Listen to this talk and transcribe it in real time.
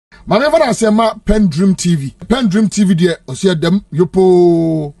Mane fa say ma PENDREAM TV. PENDREAM TV de o se dem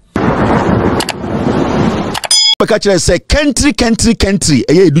yopo. Bakachire say country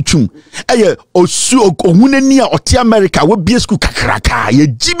eye Twum. Eye osu ohunani a ote America we bie school kakraka ye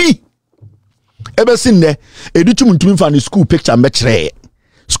Jimmy. Ebe sin ne Twum ntumi fa ne school picture mbekire.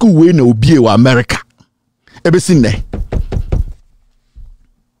 School we na obie wa America. Ebe sin ne.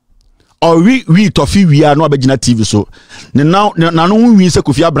 Or we tofi we are no abegina TV so. Now no we se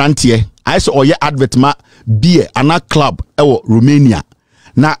Kofi Abrantie. I say oye advert ma beer ana club ewo Romania.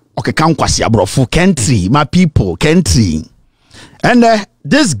 Na okeka nkwasi abrofo country, my people, country. And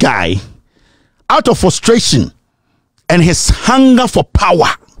this guy, out of frustration and his hunger for power,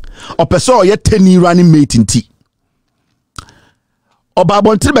 or person yet 10 running mate in tea.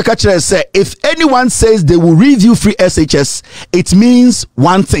 Obabontri say, if anyone says they will review free SHS, it means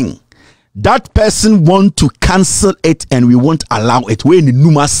one thing. That person want to cancel it and we won't allow it. We in the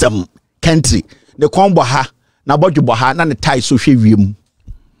numasem country. The combo ha na boju boha na ne tie so hwe wiem.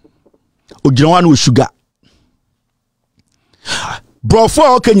 Ogya no sugar.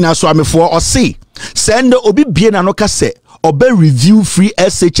 Brofo okanyina so amefo o say send obi bie na no ka se obe review free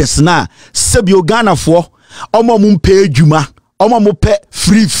SHS na sebio Ghana fo omo mu mpe adwuma omo mu pe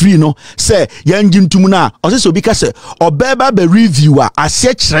free no say yangi ntum na o say obi ka se obe ba be reviewer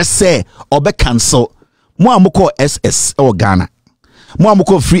ase kire se obe cancel mo amukọ SS o Ghana mo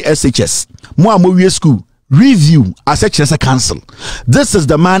amukọ free SHS mo amowie school review as a cancel. This is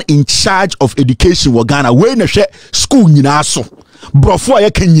the man in charge of education in Ghana. When school nyina so brofo ya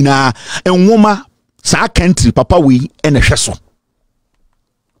kan nyina enwoma sa country papa we and a so.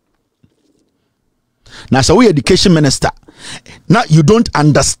 Now so we education minister. Now you don't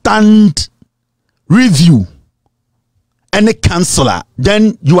understand review and a counselor,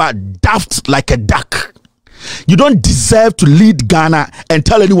 then you are daft like a duck. You don't deserve to lead Ghana and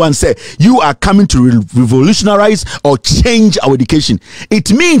tell anyone, say, you are coming to revolutionize or change our education.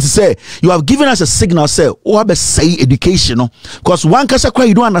 It means, say, you have given us a signal, say, oh, I say education, because one case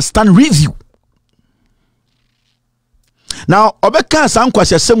you don't understand review. Now, obeka san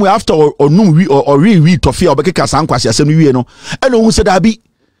kwasi asem we after or no we or we tofi obeka san kwasi asem we no. And who said abi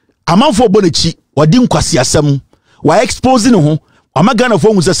amanfo bonechi wadi nkwasi asem wa exposing ho amagana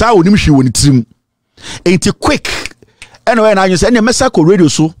fo hu say sa onim hwe woni tirim. Ain't quick. Anyway, now you say any message ko radio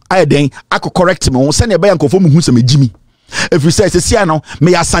so I den ako correct me won say na be yankofo mu hu se me Jimmy. If you say see no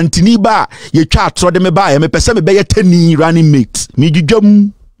me ya santini ba ye twa atro de me ba me pese me be ye 10 running mate. Me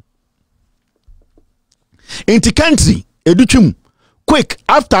dwudwam. Ain't country Twum quick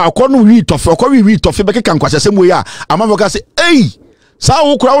after akonu we tofe be kan kwasese mu ya amavoka say hey sa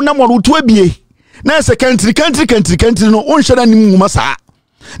wo kura wo na mo to abie na say country no on hwera nim nguma sa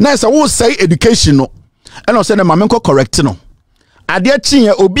na say wo say education no and o say na mamenko correct no ade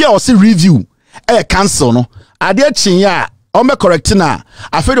chin obi a o say review cancel no ade chin ya o me correct na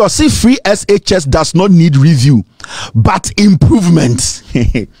after o say free SHS does not need review but improvement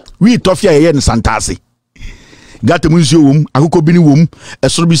we tofe ya ye santase gata munzio wom akoko bini wom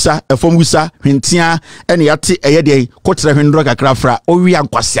esorobisa efomwisa hwentia ene yate eye de kotre hwendro kakrafra owi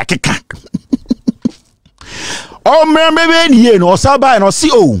ankwase akeka o mrembe ni ye no osaba no si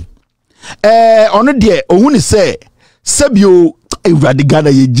o ono de ohun ni se sebio ewrade Ghana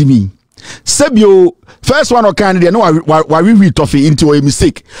ye Jimmy sebio first one o kan de no wa we toffee into a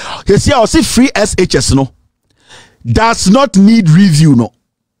mistake you see I see free SHS no does not need review no.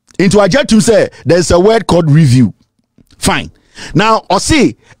 Into a jet to say there's a word called review. Fine. Now, I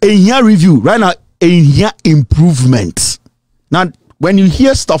see a year review right now, a year improvement. Now, when you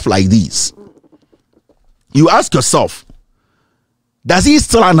hear stuff like this, you ask yourself, does he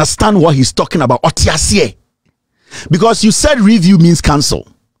still understand what he's talking about? Because you said review means cancel.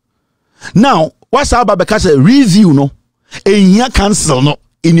 Now, what's about because a review no, a year cancel no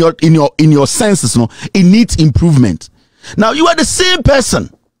in your senses no, it needs improvement. Now you are the same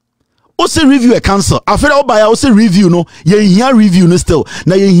person. Also review a cancel. After all by also review no, you hear review no still.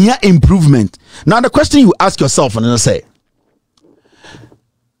 Now you hear improvement. Now the question you ask yourself and I say,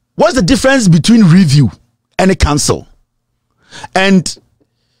 what's the difference between review and a cancel? And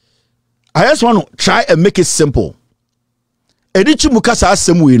I just want to try and make it simple. Edichu Mukasa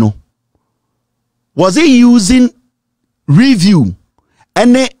Asemwe no. Was he using review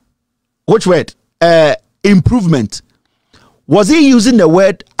and which word? Improvement. Was he using the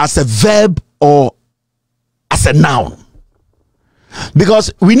word as a verb or as a noun?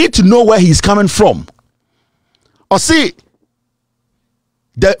 Because we need to know where he's coming from. Or see,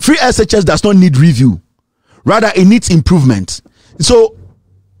 the free SHS does not need review. Rather, it needs improvement. So,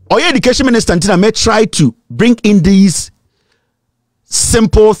 our education minister may try to bring in these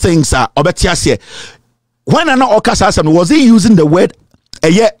simple things are obetiasie. When an okasa was he using the word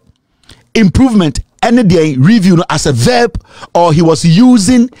improvement and the review as a verb, or he was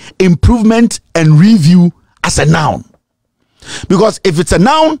using improvement and review as a noun? Because if it's a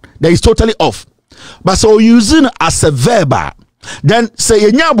noun, then it's totally off. But so using as a verb, then say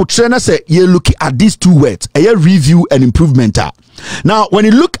you trainer say you look at these two words, a review and improvement. Now, when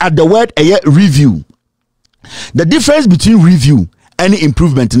you look at the word a review, the difference between review and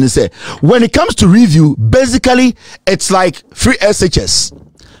improvement, and say when it comes to review, basically it's like free SHS.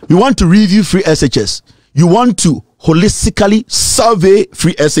 You want to review free SHS. You want to holistically survey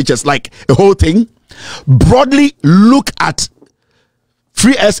free SHS, like a whole thing. Broadly look at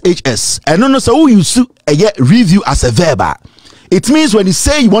free SHS. And no, so you use a review as a verb. It means when you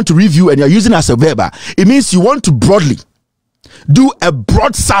say you want to review and you're using it as a verb, it means you want to broadly do a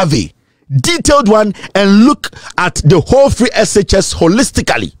broad survey, detailed one, and look at the whole free SHS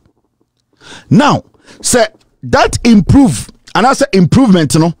holistically. Now, say that improve, and I say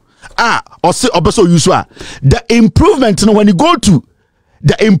improvement, you know, or say also use the improvement, you know, when you go to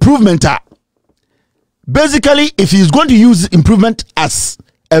the improvement, basically, if he's going to use improvement as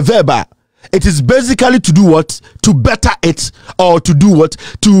a verb, it is basically to do what? To better it, or to do what?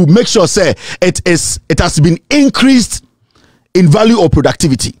 To make sure, say, it has been increased in value or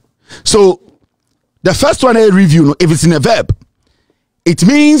productivity. So the first one, a review, if it's in a verb, it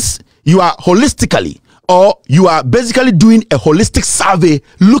means you are holistically, or you are basically doing a holistic survey,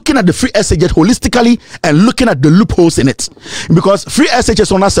 looking at the free SHS holistically and looking at the loopholes in it. Because free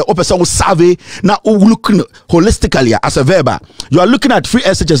SHS on us a survey now looking holistically as a verb. You are looking at free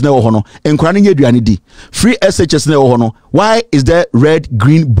SHS now hono and free SHS now hono. Why is there red,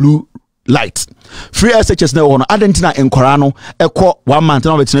 green, blue light? Free SHS now hono adentina en korano eko 1 month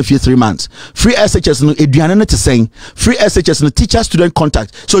now it's 3 months. Free SHS no eduane to saying free SHS no teacher student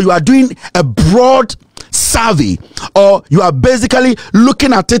contact. So you are doing a broad survey, or you are basically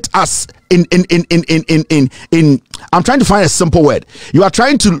looking at it as in I'm trying to find a simple word. You are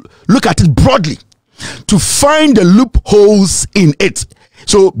trying to look at it broadly to find the loopholes in it.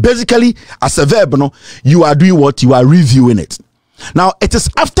 So basically, as a verb, no, you are doing what? You are reviewing it. Now it is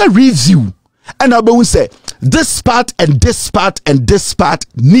after review, and I will say this part and this part and this part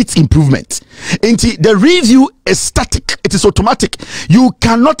needs improvement. The review is static, it is automatic. You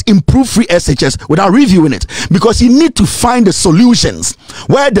cannot improve free SHS without reviewing it, because you need to find the solutions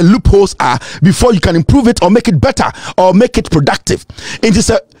where the loopholes are before you can improve it or make it better or make it productive. It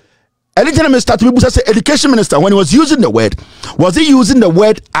is a education minister, when he was using the word, was he using the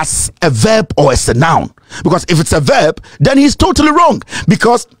word as a verb or as a noun? Because if it's a verb, then he's totally wrong.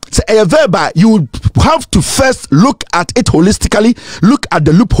 Because a verb, you have to first look at it holistically, look at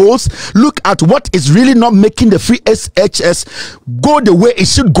the loopholes, look at what is really not making the free SHS go the way it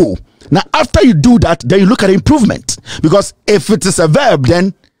should go. Now, after you do that, then you look at improvement. Because if it is a verb,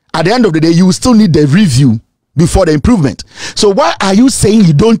 then at the end of the day, you will still need the review before the improvement. So why are you saying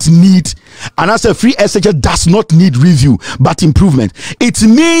you don't need, and as a free SHS does not need review but improvement? It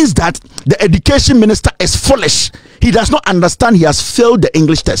means that the education minister is foolish. He does not understand he has failed the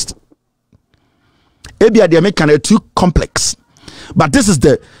English test. Maybe they make it too complex, but this is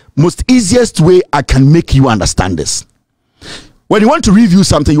the most easiest way I can make you understand this. When you want to review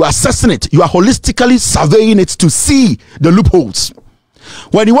something, you are assessing it, you are holistically surveying it to see the loopholes.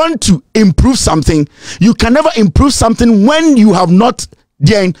 When you want to improve something, you can never improve something when you have not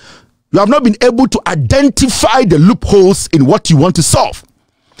been able to identify the loopholes in what you want to solve.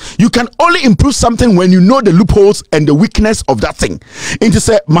 You can only improve something when you know the loopholes and the weakness of that thing. And to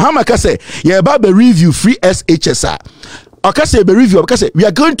say, Muhammad can say, yeah, about the review free SHS. We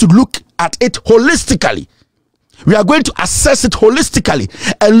are going to look at it holistically. We are going to assess it holistically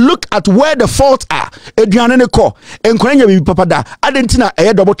and look at where the faults are.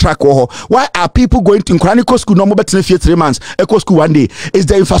 Double track. Why are people going to Nkraniko school no more 3 months? Eco school 1 day. Is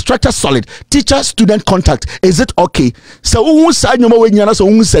the infrastructure solid? Teacher student contact, is it okay? So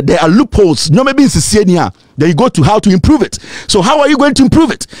there are loopholes. No maybe then you go to how to improve it. So how are you going to improve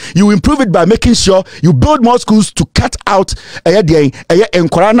it? You improve it by making sure you build more schools to cut out red,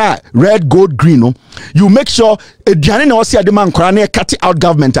 gold, green. You make sure cut out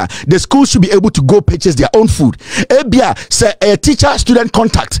government. The schools should be able to go purchase their own food. Say a teacher student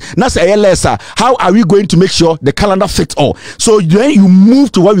contact. How are we going to make sure the calendar fits all? So then you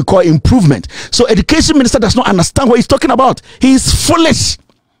move to what we call improvement. So education minister does not understand what he's talking about. He is foolish.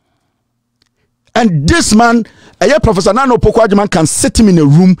 And this man, Professor Nano Pokwajiman, can sit him in a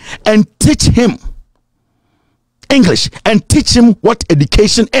room and teach him English and teach him what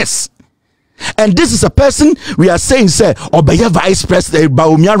education is. And this is a person we are saying, say, Obey vice president,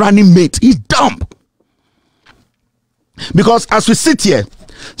 Baumia running mate. He's dumb. Because as we sit here,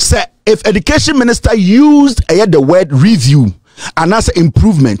 say, if education minister used the word review and as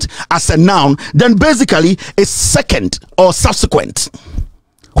improvement as a noun, then basically it's second or subsequent,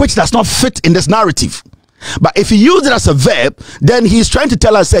 which does not fit in this narrative. But if he used it as a verb, then he's trying to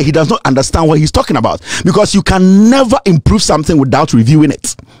tell us that he does not understand what he's talking about, because you can never improve something without reviewing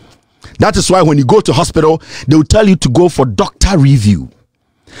it. That is why when you go to hospital, they will tell you to go for doctor review.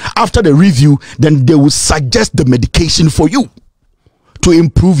 After the review, then they will suggest the medication for you to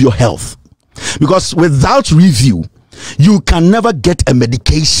improve your health. Because without review, you can never get a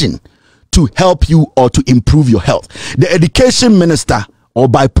medication to help you or to improve your health. The education minister or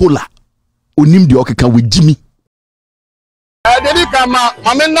bipolar, unim di okeka with Jimmy. Dedi kama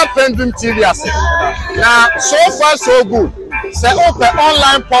mamena Pendream TV ase. Na so far so good. Say open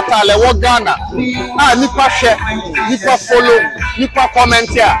online portal e wo Ghana. Ah nipa share, nipa follow, nipa comment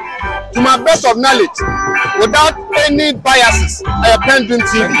here. To my best of knowledge, without any biases, Pendream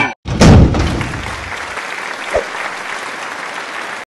TV.